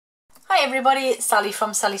Hi everybody, it's Sally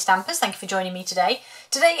from Sallystampers. Thank you for joining me today.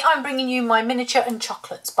 Today I'm bringing you my miniature and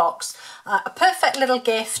chocolates box. A perfect little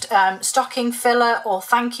gift, stocking filler or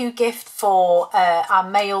thank you gift for our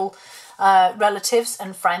male relatives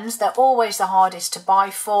and friends. They're always the hardest to buy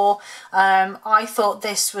for. I thought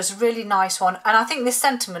this was a really nice one, and I think this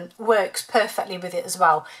sentiment works perfectly with it as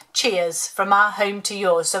well. Cheers, from our home to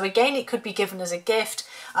yours. So again, it could be given as a gift.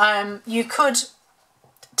 You could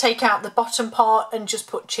take out the bottom part and just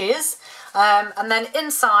put cheers, and then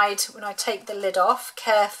inside, when I take the lid off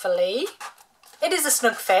carefully, it is a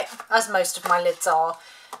snug fit, as most of my lids are.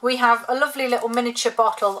 We have a lovely little miniature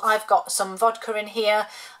bottle. I've got some vodka in here,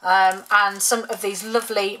 and some of these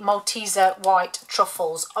lovely Malteser white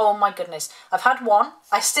truffles. Oh my goodness, I've had one.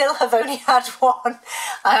 I still have only had one,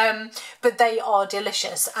 but they are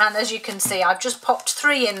delicious. And as you can see, I've just popped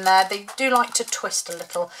 3 in there. They do like to twist a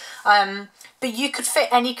little. But you could fit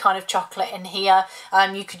any kind of chocolate in here.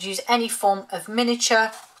 You could use any form of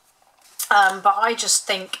miniature. But I just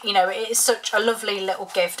think, you know, it is such a lovely little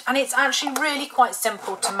gift, and it's actually really quite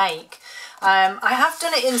simple to make. I have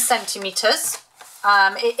done it in centimetres.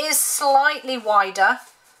 It is slightly wider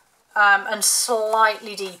and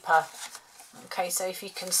slightly deeper. Okay, so if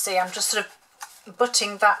you can see, I'm just sort of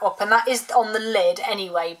butting that up, and that is on the lid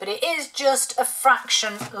anyway, but it is just a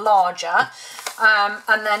fraction larger.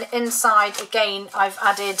 And then inside again, I've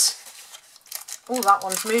added, oh, that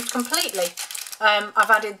one's moved completely. I've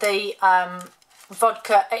added the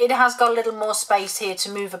vodka. It has got a little more space here to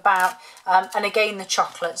move about, and again the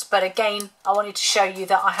chocolates, but again I wanted to show you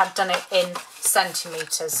that I had done it in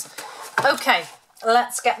centimetres. Okay,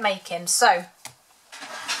 let's get making. So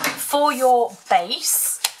for your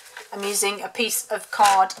base, I'm using a piece of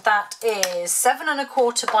card that is 7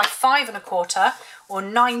 1/4 by 5 1/4 or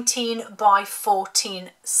 19 by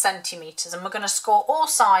 14 centimetres, and we're going to score all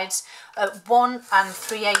sides at 1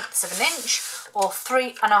 3/8 of an inch or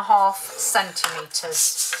 3 1/2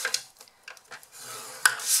 centimetres.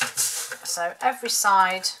 So every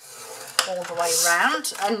side all the way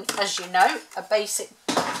round, and as you know,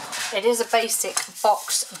 it is a basic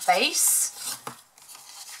box base.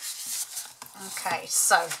 Okay,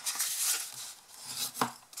 so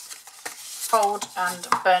fold and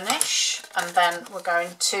burnish, and then we're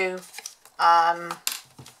going to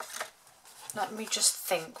let me just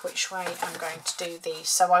think which way I'm going to do these.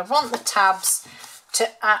 So I want the tabs to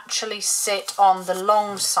actually sit on the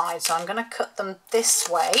long side, so I'm going to cut them this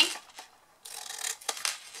way.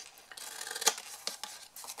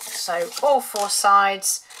 So all 4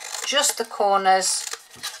 sides, just the corners,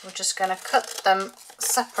 we're just going to cut them,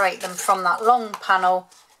 separate them from that long panel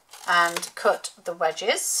and cut the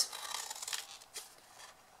wedges.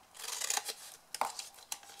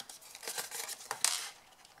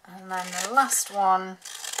 And then the last one,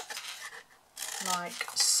 like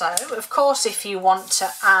so. Of course, if you want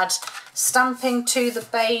to add stamping to the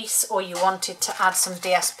base, or you wanted to add some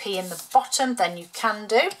DSP in the bottom, then you can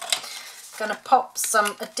do. I'm going to pop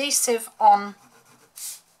some adhesive on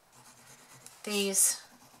these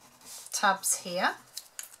tabs here,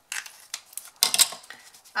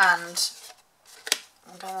 and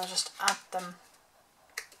I'm going to just add them,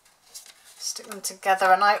 stick them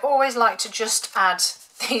together. And I always like to just add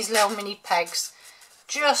these little mini pegs,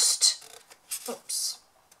 just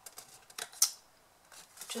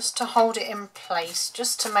to hold it in place,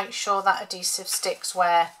 just to make sure that adhesive sticks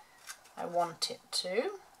where I want it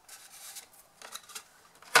to.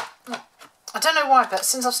 I don't know why, but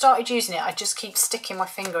since I've started using it, I just keep sticking my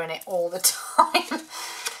finger in it all the time.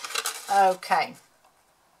 Okay,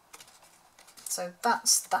 so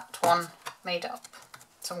that's that one made up.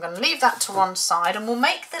 So I'm going to leave that to one side, and we'll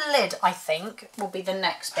make the lid, I think, will be the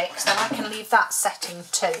next bit, because then I can leave that setting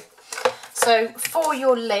too. So for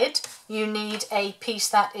your lid, you need a piece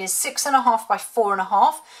that is 6 1/2 by 4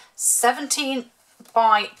 1/2, 17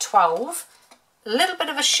 by 12, a little bit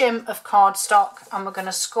of a shim of cardstock, and we're going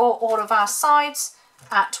to score all of our sides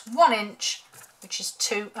at 1 inch, which is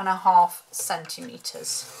 2 1/2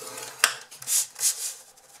 centimetres.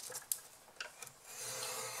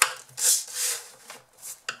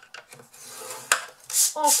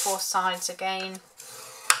 All 4 sides again.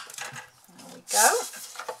 There we go.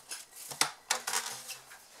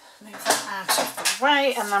 Move that out of the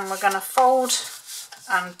way, and then we're going to fold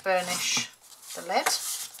and burnish the lid.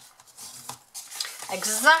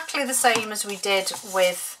 Exactly the same as we did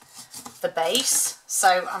with the base.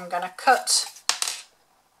 So I'm going to cut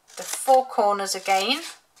the 4 corners again.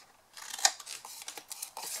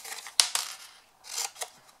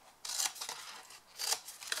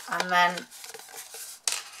 And then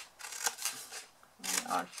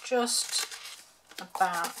we are just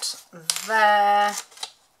about there.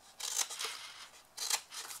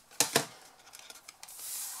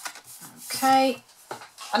 Okay,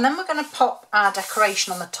 and then we're going to pop our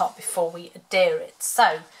decoration on the top before we adhere it.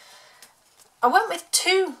 So I went with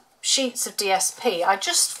 2 sheets of DSP. I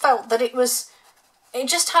just felt that it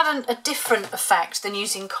just had a different effect than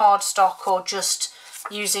using cardstock or just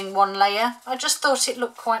using 1 layer. I just thought it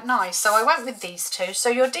looked quite nice, so I went with these 2. So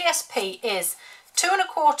your DSP is 2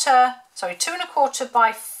 1/4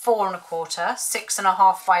 by 4 1/4, 6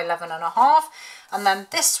 1/2 by 11 1/2, and then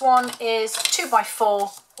this one is 2 by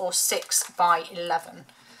 4 or 6 by 11.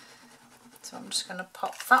 So I'm just going to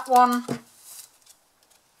pop that one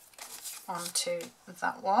onto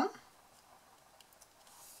that one.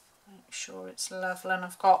 Make sure it's level and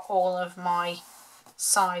I've got all of my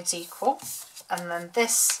sides equal, and then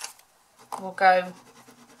this will go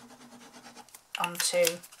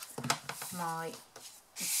onto my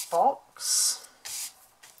box.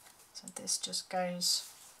 So this just goes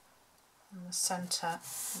in the centre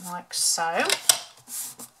like so.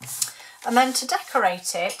 And then to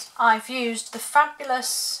decorate it, I've used the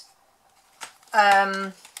fabulous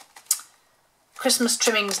Christmas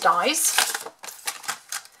trimmings dies.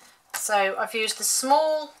 So I've used the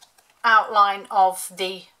small outline of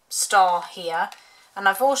the star here, and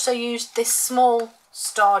I've also used this small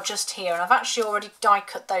star just here, and I've actually already die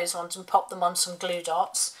cut those ones and popped them on some glue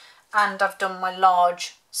dots, and I've done my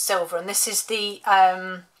large silver, and this is the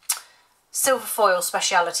silver foil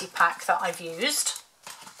speciality pack that I've used.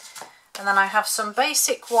 And then I have some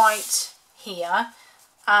basic white here,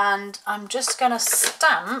 and I'm just going to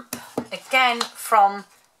stamp again from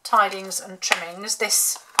Tidings and Trimmings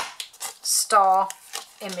this star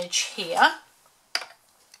image here.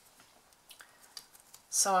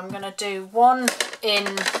 So I'm going to do one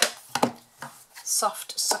in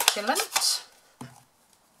Soft Succulent.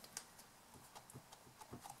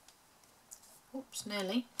 Oops,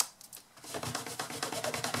 nearly.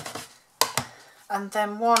 And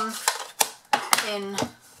then one in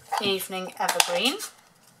Evening Evergreen.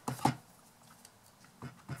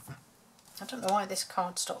 I don't know why this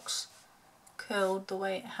cardstock's curled the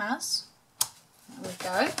way it has. There we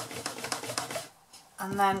go.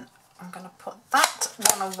 And then I'm going to put that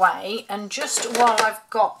one away, and just while I've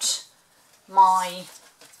got my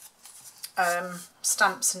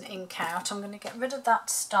stamps and ink out, I'm going to get rid of that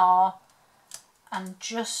star and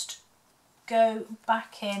just go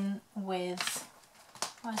back in with,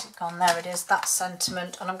 where's it gone? There it is, that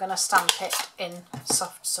sentiment, and I'm going to stamp it in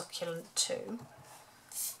Soft Succulent too.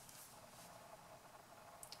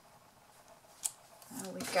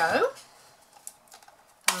 There we go.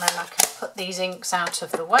 And then I can put these inks out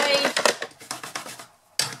of the way.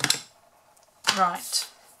 Right,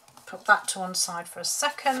 put that to one side for a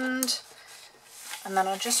second. And then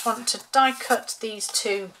I just want to die cut these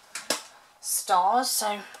 2 stars.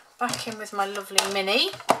 So back in with my lovely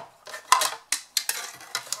mini.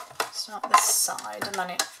 Start this side, and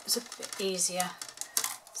then it's a bit easier.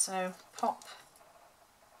 So pop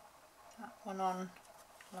that one on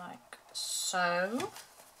like so.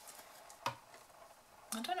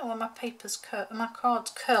 I don't know why my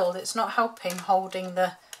card's curled. It's not helping holding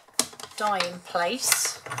the die in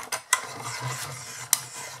place.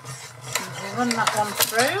 And run that one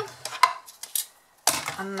through,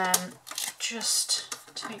 and then just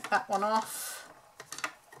take that one off.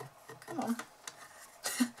 Come on.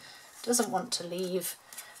 Doesn't want to leave.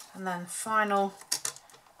 And then final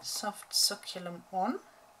Soft Succulent one.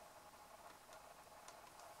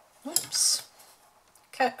 Oops.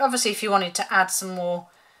 Okay, obviously if you wanted to add some more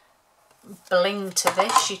bling to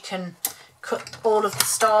this, you can cut all of the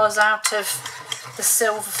stars out of the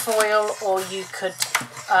silver foil, or you could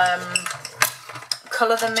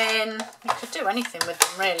colour them in. You could do anything with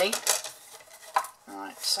them really.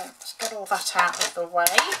 Right, so let's get all that out of the way.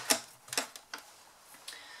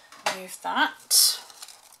 Move that.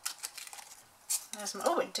 There's my,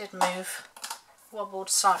 oh, it did move, wobbled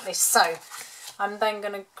slightly. So I'm then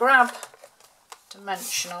going to grab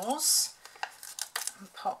dimensionals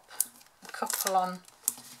and pop a couple on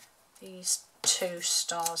these 2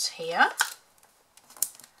 stars here,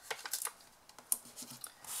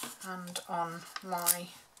 and on my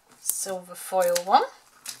silver foil one,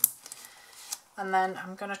 and then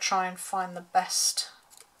I'm going to try and find the best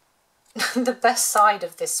the best side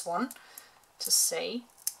of this one to see.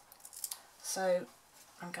 So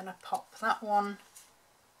I'm going to pop that one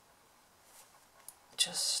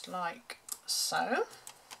just like so,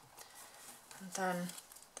 and then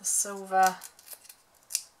the silver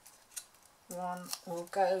one will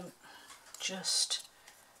go just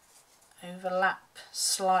overlap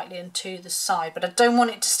slightly and to the side, but I don't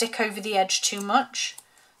want it to stick over the edge too much,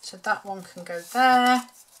 so that one can go there.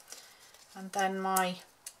 And then my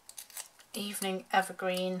Evening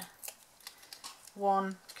Evergreen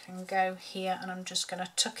one can go here, and I'm just going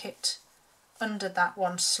to tuck it under that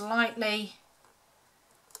one slightly,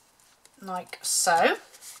 like so.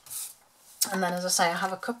 And then, as I say, I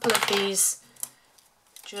have a couple of these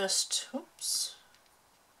just, oops,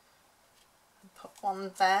 put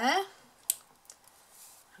one there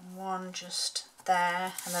and one just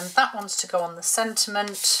there, and then that one's to go on the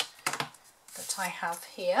sentiment that I have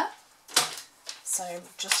here. So I'm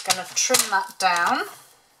just going to trim that down.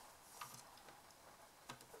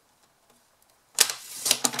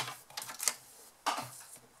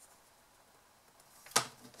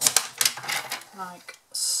 Like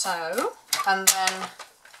so, and then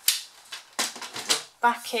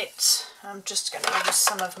back it. I'm just going to use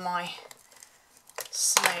some of my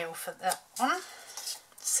snail for that one,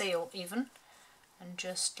 seal even, and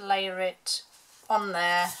just layer it on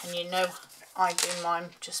there. And you know I do mine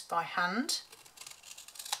just by hand.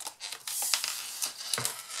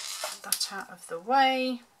 Get that out of the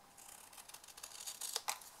way.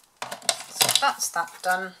 So that's that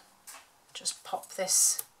done. Just pop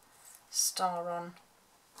this star on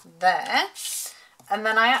there, and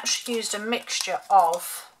then I actually used a mixture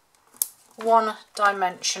of one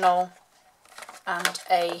dimensional and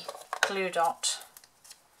a glue dot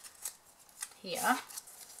here,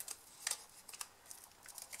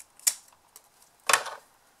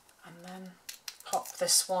 and then pop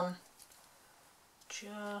this one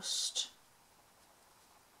just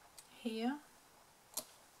here.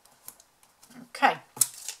 Okay.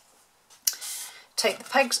 Take the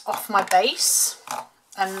pegs off my base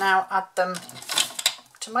and now add them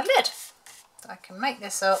to my lid. I can make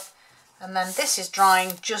this up, and then this is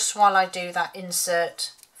drying just while I do that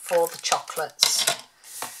insert for the chocolates.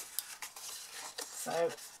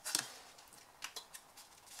 So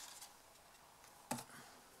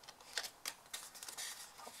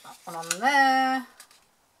pop that one on there,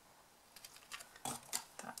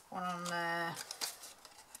 that one on there.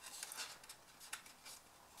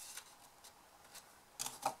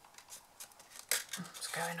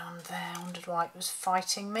 Going on there, I wondered why it was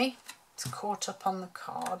fighting me. It's caught up on the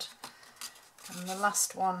card. And the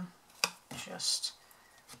last one just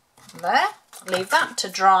there. Leave that to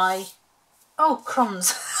dry. Oh,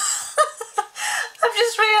 crumbs. I've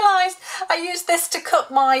just realised I used this to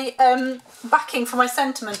cut my backing for my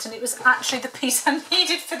sentiment, and it was actually the piece I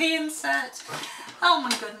needed for the insert. Oh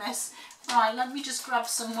my goodness. Right, let me just grab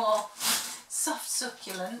some more soft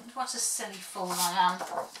succulent. What a silly fool I am,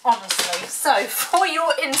 honestly. So for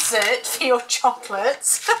your insert for your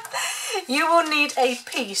chocolates, you will need a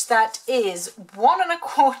piece that is 1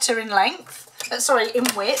 1/4 in length, in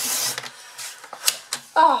width.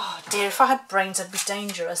 Oh dear, if I had brains I'd be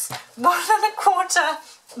dangerous. 1 1/4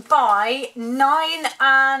 by 9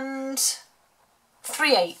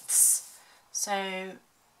 3/8. So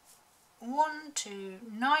 1, 2,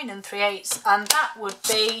 9 3/8, and that would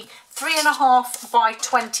be 3 1/2 by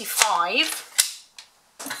 25.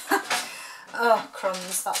 Oh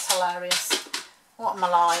crumbs, that's hilarious. What am I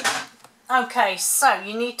like? Okay, so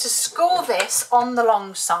you need to score this on the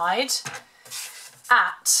long side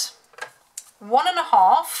at 1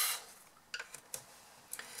 1/2,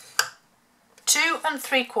 2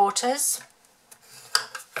 3/4,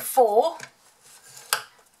 4,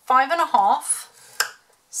 5 1/2,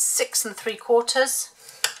 6 3/4,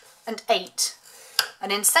 and 8.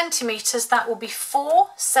 And in centimetres that will be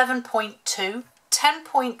 4, 7.2,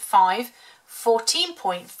 10.5,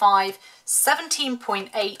 14.5,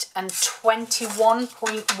 17.8 and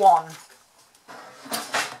 21.1.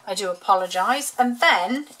 I do apologise. And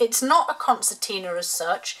then it's not a concertina as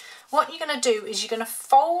such. What you're going to do is you're going to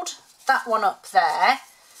fold that one up there,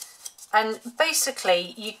 and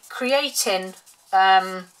basically you're creating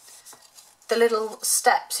the little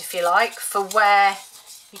steps, if you like, for where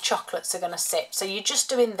your chocolates are going to sit. So you're just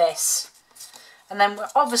doing this, and then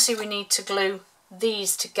obviously we need to glue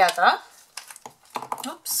these together.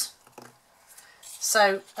 Oops.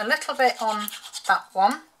 So a little bit on that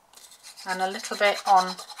one and a little bit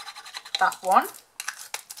on that one.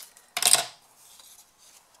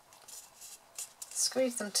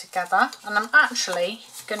 Squeeze them together, and I'm actually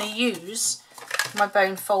going to use my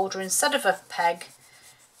bone folder instead of a peg,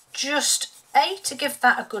 just A, to give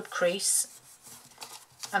that a good crease,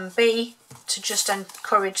 and B, to just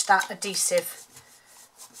encourage that adhesive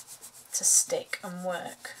to stick and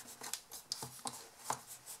work.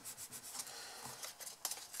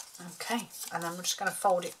 Okay, and then we're just going to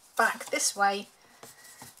fold it back this way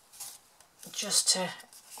just to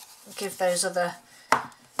give those other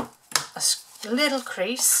a little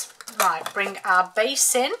crease. Right, bring our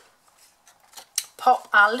base in, pop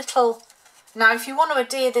our little, now if you want to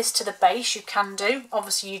adhere this to the base you can do,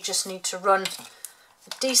 obviously you just need to run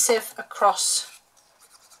adhesive across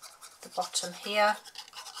the bottom here.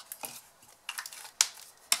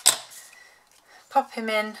 Pop him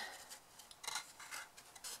in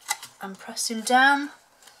and press him down.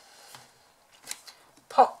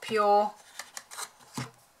 Pop your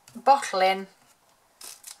bottle in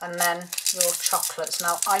and then your chocolates.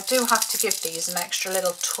 Now I do have to give these an extra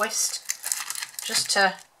little twist just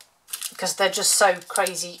to, because they're just so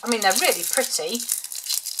crazy. I mean, they're really pretty,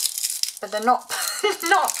 but they're not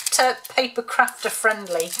not paper crafter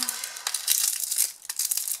friendly.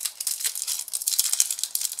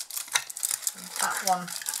 And that one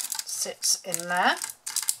sits in there,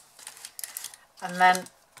 and then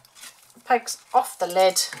pegs off the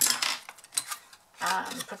lid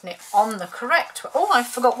and putting it on the correct way. Oh, I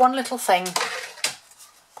forgot one little thing.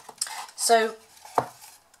 So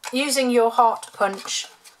using your heart punch,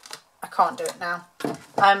 I can't do it now.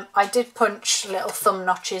 I did punch little thumb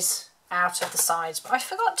notches out of the sides, but I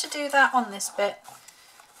forgot to do that on this bit.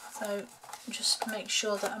 So just make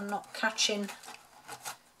sure that I'm not catching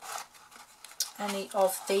any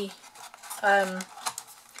of the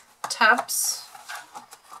tabs.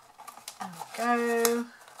 There we go.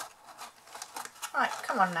 Right,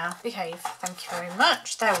 come on now, behave. Thank you very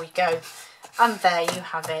much. There we go. And there you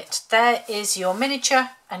have it. There is your miniature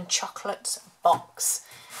and chocolates box.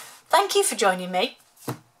 Thank you for joining me.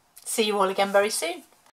 See you all again very soon.